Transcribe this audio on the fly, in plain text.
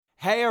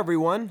Hey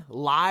everyone,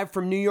 live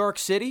from New York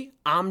City,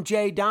 I'm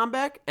Jay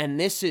Dombeck, and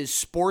this is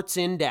Sports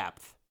in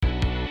Depth.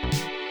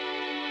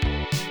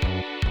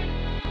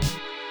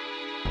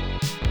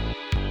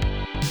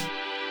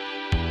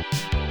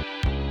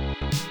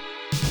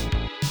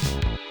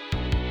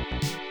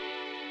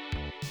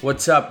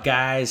 What's up,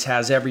 guys?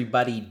 How's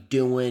everybody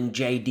doing?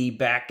 JD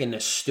back in the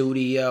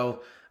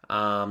studio.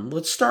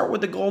 Let's start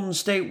with the Golden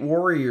State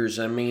Warriors.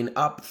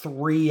 Up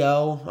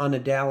 3-0 on the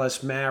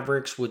Dallas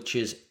Mavericks, which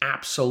is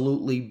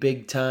absolutely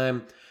big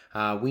time.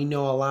 We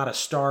know a lot of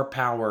star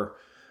power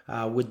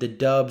with the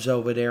Dubs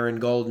over there in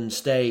Golden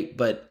State,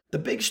 but the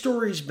big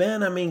story's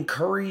been,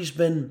 Curry's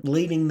been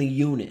leading the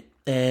unit.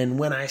 And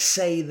when I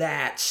say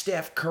that,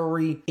 Steph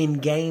Curry in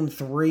Game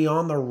 3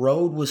 on the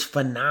road was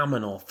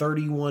phenomenal.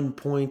 31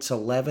 points,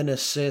 11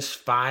 assists,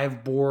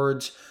 5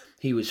 boards.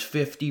 He was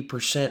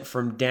 50%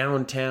 from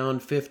downtown,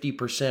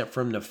 50%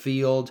 from the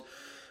field.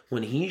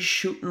 When he's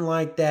shooting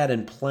like that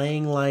and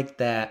playing like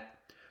that,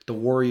 the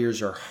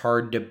Warriors are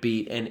hard to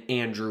beat, and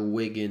Andrew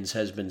Wiggins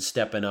has been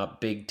stepping up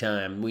big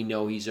time. We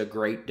know he's a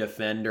great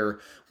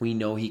defender. We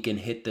know he can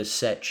hit the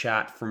set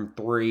shot from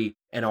 3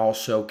 and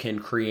also can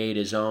create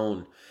his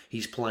own.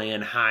 He's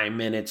playing high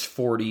minutes,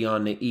 40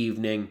 on the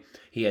evening.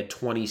 He had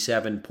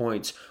 27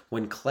 points.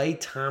 When Klay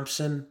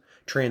Thompson,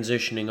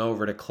 transitioning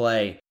over to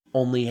Klay,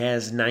 only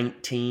has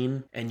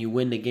 19 and you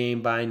win the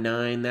game by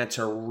 9, that's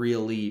a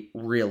really,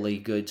 really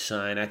good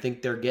sign. I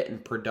think they're getting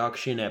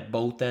production at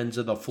both ends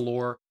of the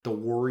floor. The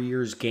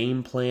Warriors'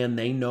 game plan,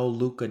 they know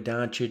Luka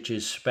Doncic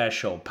is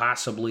special,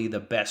 possibly the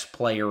best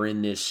player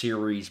in this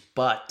series,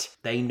 but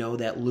they know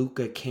that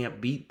Luka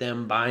can't beat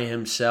them by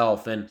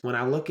himself. And when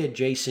I look at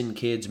Jason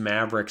Kidd's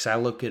Mavericks, I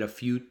look at a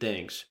few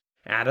things.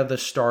 Out of the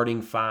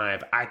starting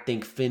 5, I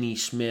think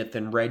Finney-Smith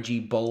and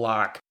Reggie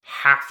Bullock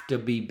have to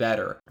be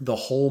better. The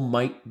hole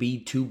might be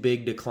too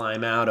big to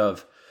climb out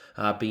of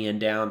being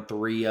down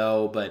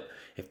 3-0, but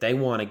if they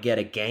want to get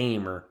a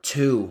game or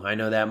 2, I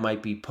know that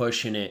might be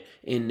pushing it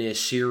in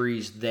this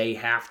series, they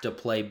have to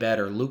play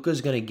better.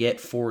 Luka's going to get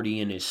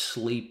 40 in his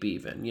sleep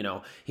even.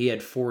 He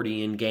had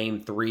 40 in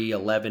Game 3,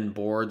 11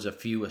 boards, a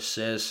few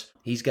assists.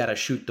 He's got to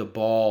shoot the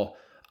ball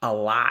a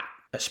lot,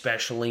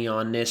 especially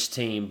on this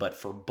team, but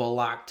for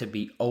Bullock to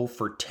be 0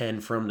 for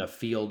 10 from the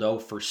field, 0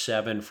 for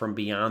 7 from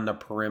beyond the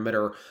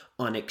perimeter,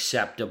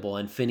 unacceptable,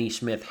 and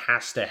Finney-Smith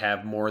has to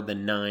have more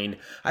than 9.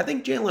 I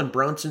think Jalen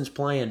Brunson's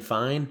playing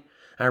fine,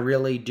 I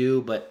really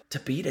do, but to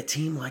beat a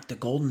team like the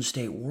Golden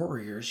State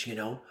Warriors,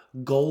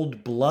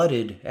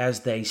 gold-blooded,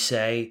 as they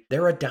say,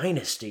 they're a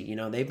dynasty,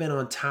 they've been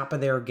on top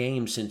of their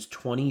game since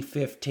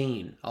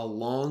 2015, a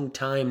long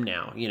time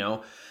now,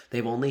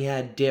 they've only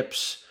had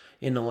dips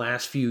in the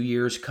last few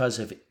years because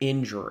of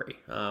injury.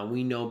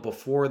 We know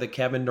before the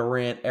Kevin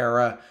Durant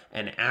era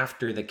and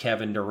after the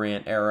Kevin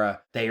Durant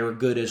era, they are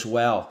good as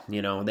well.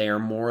 They are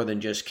more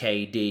than just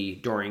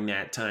KD during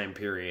that time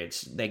period.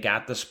 They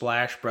got the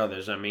Splash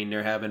Brothers.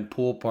 They're having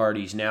pool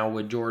parties now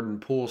with Jordan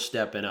Poole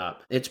stepping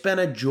up. It's been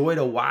a joy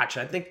to watch.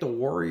 I think the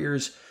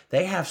Warriors,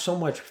 they have so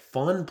much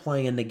fun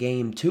playing the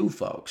game too,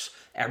 folks.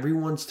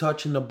 Everyone's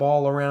touching the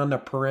ball around the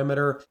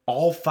perimeter.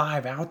 All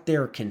 5 out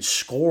there can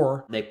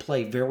score. They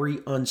play very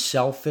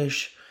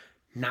unselfish.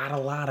 Not a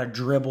lot of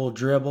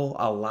dribble,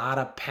 a lot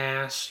of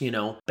pass,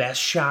 best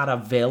shot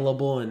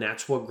available, and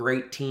that's what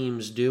great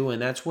teams do,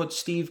 and that's what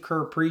Steve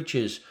Kerr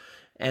preaches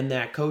and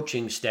that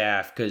coaching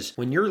staff, because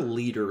when your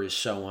leader is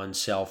so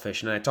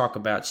unselfish, and I talk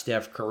about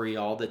Steph Curry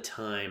all the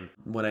time,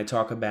 when I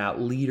talk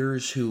about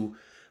leaders who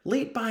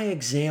lead by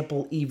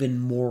example even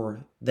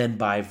more than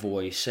by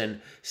voice.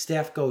 And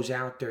Steph goes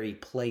out there, he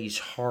plays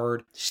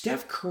hard.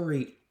 Steph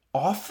Curry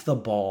off the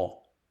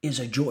ball is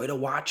a joy to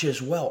watch as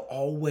well.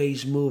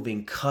 Always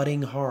moving,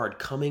 cutting hard,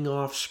 coming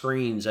off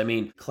screens.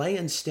 Klay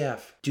and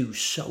Steph do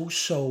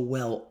so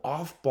well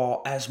off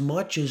ball as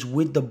much as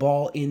with the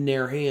ball in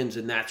their hands,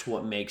 and that's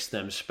what makes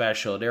them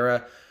special.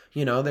 They're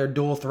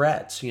dual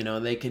threats.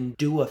 They can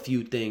do a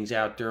few things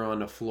out there on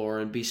the floor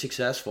and be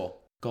successful.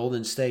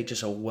 Golden State,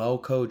 just a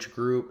well-coached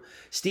group.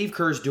 Steve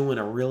Kerr's doing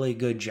a really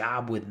good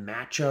job with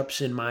matchups,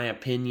 in my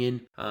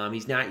opinion.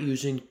 He's not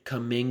using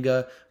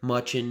Kuminga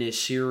much in this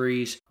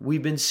series.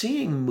 We've been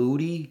seeing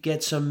Moody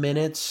get some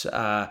minutes,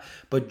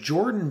 but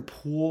Jordan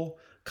Poole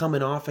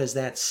coming off as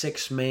that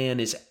 6th man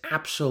is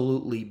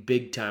absolutely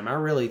big time. I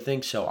really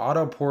think so.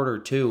 Otto Porter,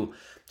 too,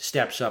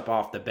 steps up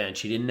off the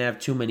bench. He didn't have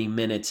too many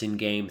minutes in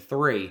Game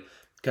 3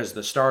 because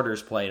the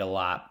starters played a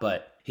lot,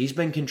 but he's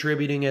been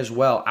contributing as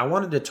well. I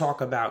wanted to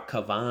talk about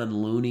Kevon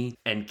Looney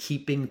and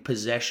keeping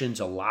possessions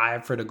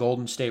alive for the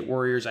Golden State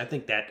Warriors. I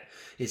think that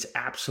is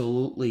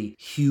absolutely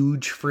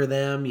huge for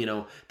them.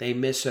 They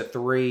miss a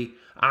 3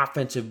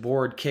 offensive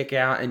board kick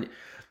out, and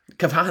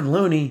Kevon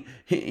Looney,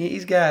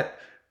 he's got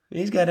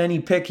any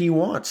pick he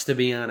wants, to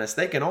be honest.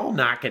 They can all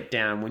knock it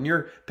down. When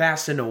you're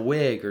passing a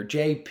Wig or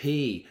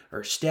JP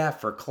or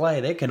Steph or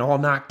Klay, they can all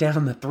knock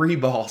down the 3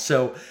 ball.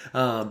 So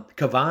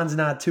Kevon's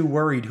not too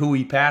worried who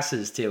he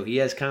passes to. He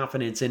has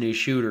confidence in his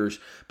shooters,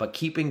 but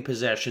keeping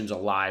possessions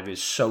alive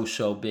is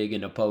so big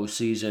in the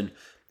postseason.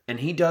 And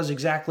he does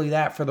exactly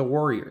that for the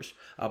Warriors.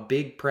 A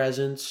big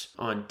presence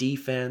on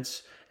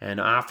defense and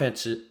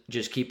offense,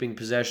 just keeping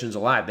possessions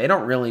alive. They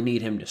don't really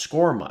need him to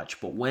score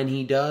much, but when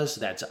he does,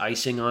 that's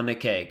icing on the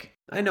cake.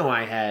 I know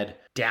I had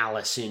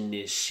Dallas in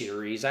this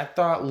series. I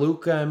thought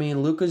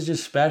Luka's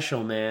just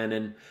special, man.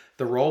 And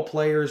the role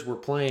players were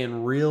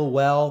playing real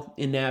well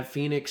in that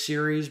Phoenix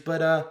series.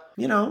 But,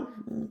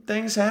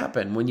 things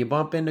happen. When you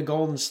bump into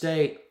Golden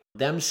State,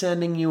 them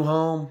sending you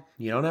home,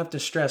 you don't have to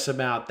stress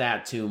about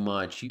that too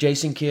much.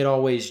 Jason Kidd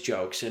always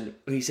jokes, and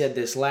he said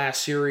this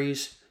last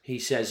series, he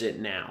says it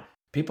now.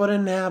 People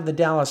didn't have the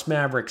Dallas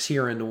Mavericks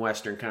here in the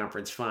Western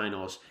Conference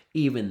Finals,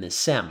 even the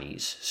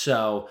semis.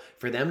 So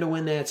for them to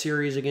win that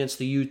series against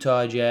the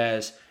Utah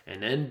Jazz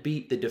and then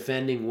beat the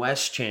defending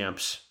West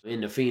champs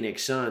in the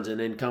Phoenix Suns and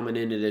then coming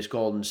into this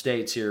Golden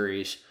State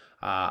series,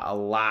 a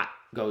lot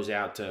goes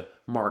out to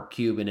Mark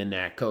Cuban and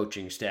that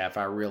coaching staff,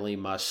 I really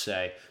must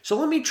say. So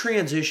let me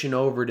transition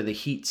over to the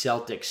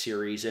Heat-Celtics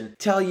series and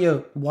tell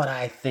you what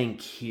I think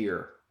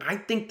here. I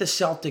think the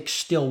Celtics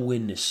still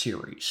win the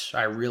series.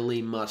 I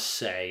really must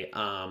say.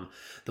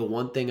 The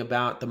one thing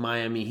about the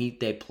Miami Heat,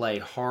 they play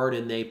hard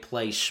and they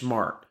play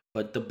smart.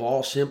 But the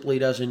ball simply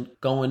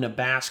doesn't go in the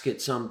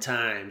basket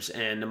sometimes.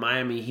 And the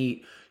Miami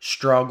Heat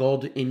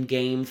struggled in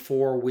Game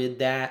 4 with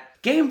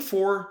that. Game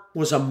 4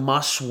 was a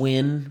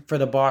must-win for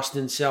the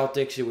Boston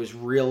Celtics. It was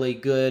really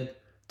good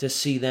to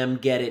see them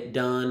get it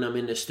done. I'm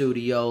in the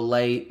studio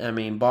late.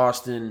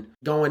 Boston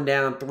going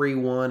down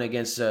 3-1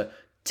 against a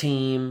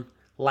team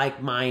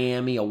like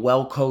Miami, a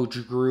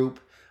well-coached group.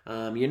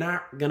 You're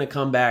not going to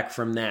come back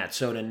from that.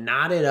 So to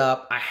knot it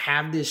up, I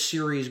have this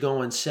series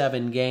going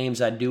 7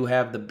 games. I do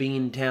have the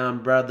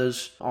Beantown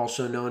Brothers,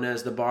 also known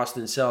as the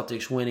Boston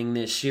Celtics, winning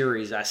this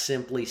series. I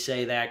simply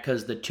say that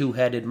because the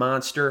two-headed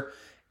monster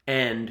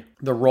and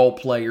the role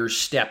players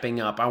stepping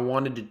up. I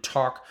wanted to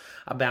talk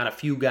about a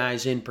few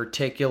guys in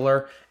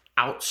particular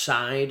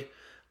outside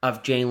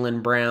of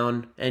Jaylen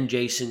Brown and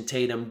Jason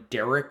Tatum.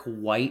 Derek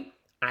White,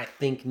 I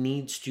think,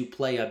 needs to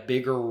play a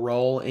bigger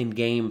role in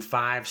Game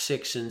 5,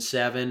 6, and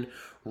 7.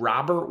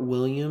 Robert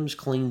Williams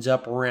cleans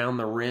up around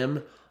the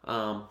rim,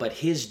 but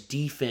his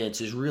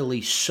defense is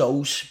really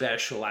so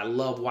special. I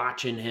love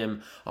watching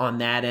him on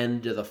that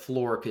end of the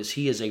floor because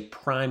he is a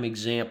prime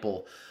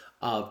example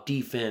of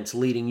defense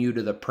leading you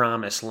to the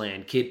promised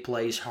land. Kid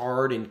plays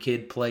hard and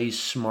kid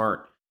plays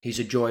smart. He's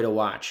a joy to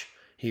watch.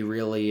 He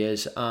really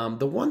is.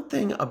 The one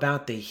thing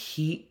about the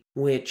Heat,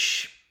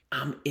 which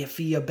I'm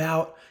iffy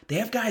about, they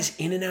have guys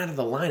in and out of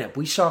the lineup.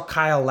 We saw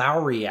Kyle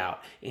Lowry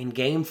out. In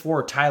Game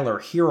 4, Tyler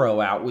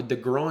Hero out with the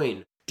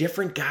groin.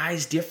 Different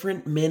guys,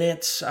 different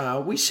minutes.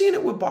 We've seen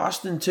it with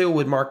Boston too,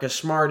 with Marcus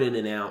Smart in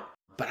and out.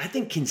 But I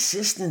think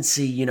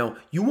consistency,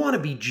 you want to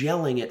be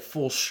gelling at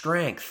full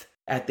strength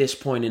at this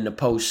point in the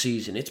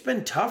postseason. It's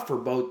been tough for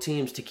both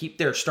teams to keep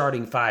their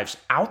starting fives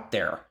out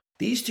there.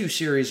 These two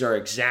series are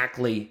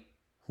exactly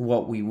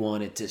what we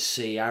wanted to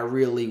see. I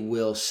really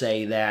will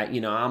say that.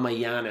 I'm a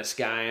Giannis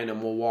guy and a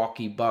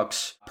Milwaukee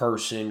Bucks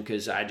person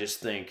because I just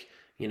think,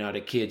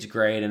 the kid's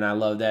great and I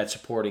love that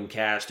supporting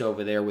cast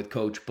over there with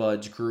Coach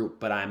Bud's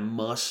group. But I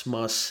must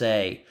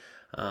say,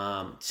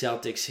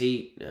 Celtics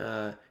Heat,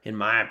 in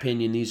my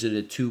opinion, these are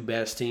the two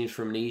best teams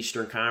from the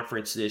Eastern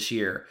Conference this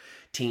year.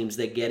 Teams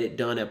that get it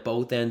done at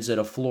both ends of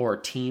the floor.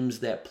 Teams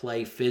that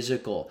play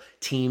physical.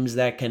 Teams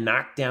that can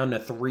knock down the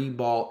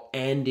 3-ball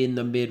and in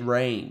the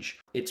mid-range.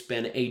 It's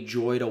been a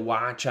joy to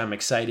watch. I'm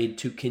excited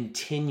to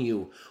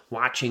continue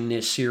watching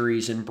this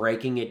series and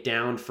breaking it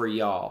down for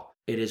y'all.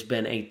 It has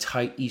been a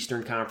tight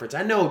Eastern Conference.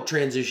 I know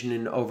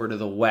transitioning over to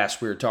the West,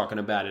 we were talking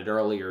about it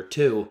earlier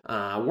too.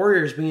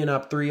 Warriors being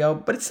up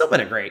 3-0, but it's still been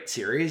a great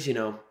series,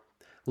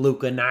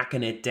 Luka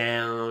knocking it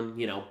down,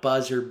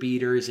 buzzer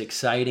beaters,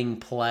 exciting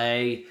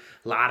play,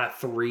 a lot of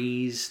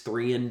threes,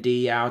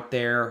 3-and-D out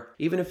there.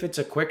 Even if it's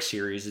a quick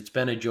series, it's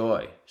been a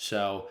joy.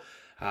 So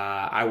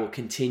I will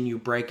continue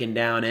breaking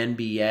down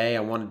NBA. I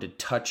wanted to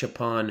touch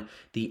upon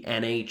the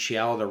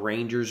NHL. The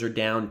Rangers are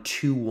down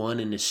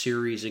 2-1 in the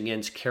series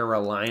against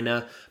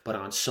Carolina, but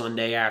on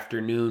Sunday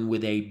afternoon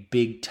with a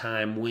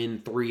big-time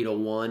win,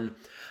 3-1.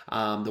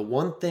 The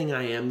one thing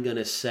I am going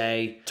to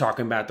say,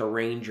 talking about the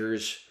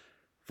Rangers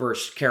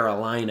versus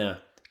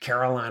Carolina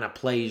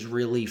plays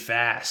really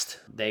fast.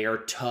 They are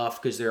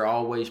tough because they're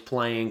always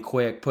playing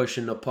quick,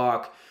 pushing the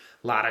puck.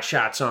 A lot of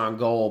shots on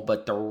goal,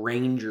 but the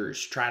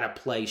Rangers try to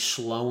play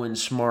slow and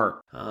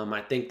smart.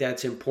 I think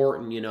that's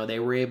important. They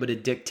were able to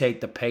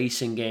dictate the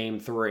pace in Game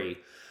 3.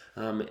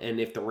 And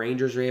if the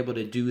Rangers are able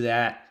to do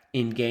that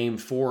in Game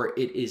 4,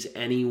 it is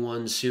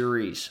anyone's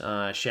series.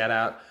 Shout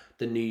out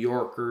the New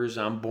Yorkers.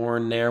 I'm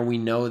born there. We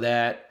know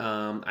that.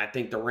 I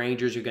think the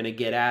Rangers are going to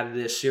get out of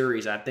this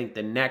series. I think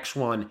the next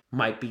one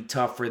might be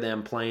tough for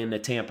them playing the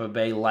Tampa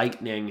Bay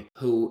Lightning,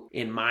 who,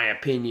 in my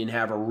opinion,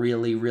 have a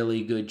really,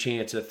 really good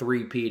chance of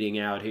three-peating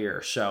out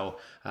here. So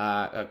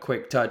a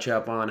quick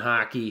touch-up on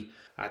hockey.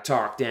 I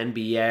talked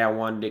NBA. I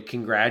wanted to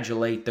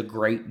congratulate the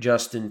great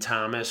Justin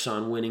Thomas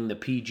on winning the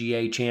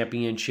PGA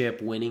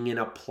Championship, winning in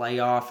a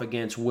playoff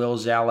against Will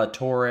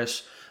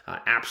Zalatoris.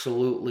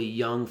 absolutely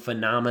young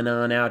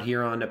phenomenon out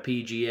here on the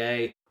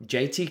PGA.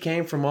 JT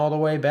came from all the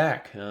way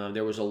back.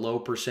 There was a low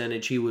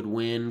percentage he would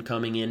win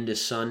coming into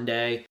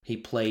Sunday. He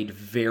played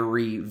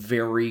very,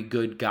 very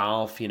good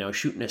golf,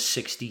 shooting a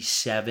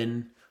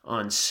 67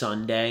 on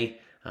Sunday.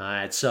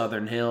 At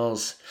Southern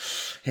Hills.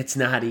 It's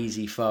not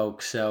easy,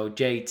 folks. So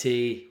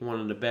JT, one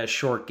of the best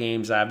short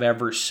games I've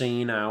ever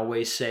seen. I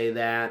always say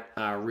that.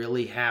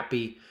 Really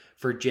happy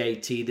for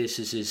JT. This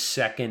is his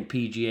second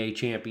PGA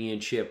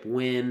Championship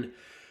win.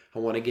 I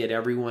want to get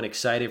everyone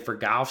excited for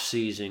golf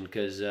season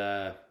because,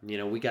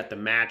 we got the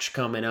match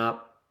coming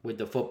up with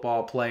the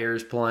football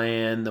players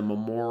playing, the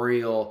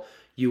Memorial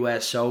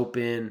U.S.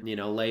 Open,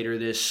 later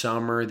this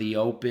summer, the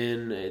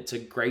Open. It's a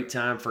great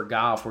time for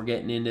golf. We're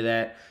getting into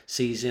that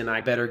season.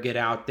 I better get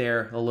out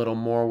there a little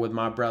more with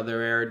my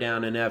brother Eric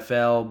down in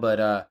FL,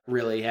 but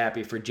really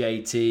happy for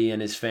JT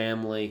and his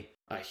family.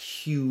 A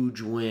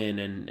huge win,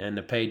 and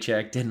the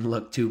paycheck didn't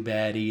look too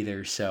bad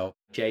either. So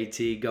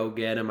JT, go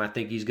get him. I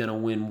think he's going to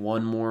win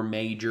one more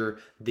major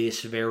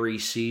this very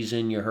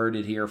season. You heard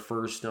it here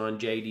first on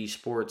JD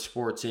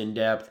Sports In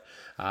Depth.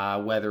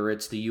 Whether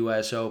it's the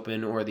U.S.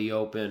 Open or the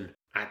Open,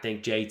 I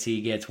think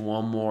JT gets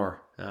one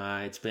more.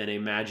 It's been a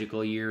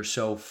magical year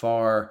so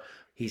far.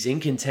 He's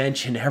in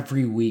contention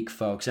every week,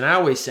 folks. And I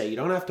always say you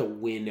don't have to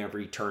win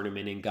every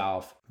tournament in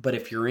golf. But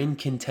if you're in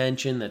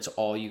contention, that's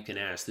all you can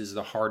ask. This is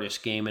the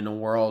hardest game in the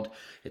world.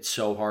 It's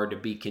so hard to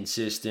be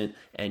consistent.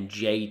 And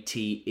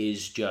JT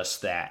is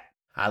just that.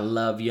 I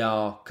love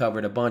y'all.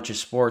 Covered a bunch of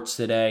sports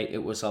today.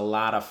 It was a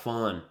lot of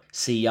fun.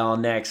 See y'all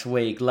next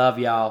week. Love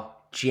y'all.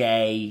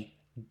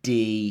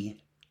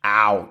 JD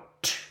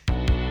out.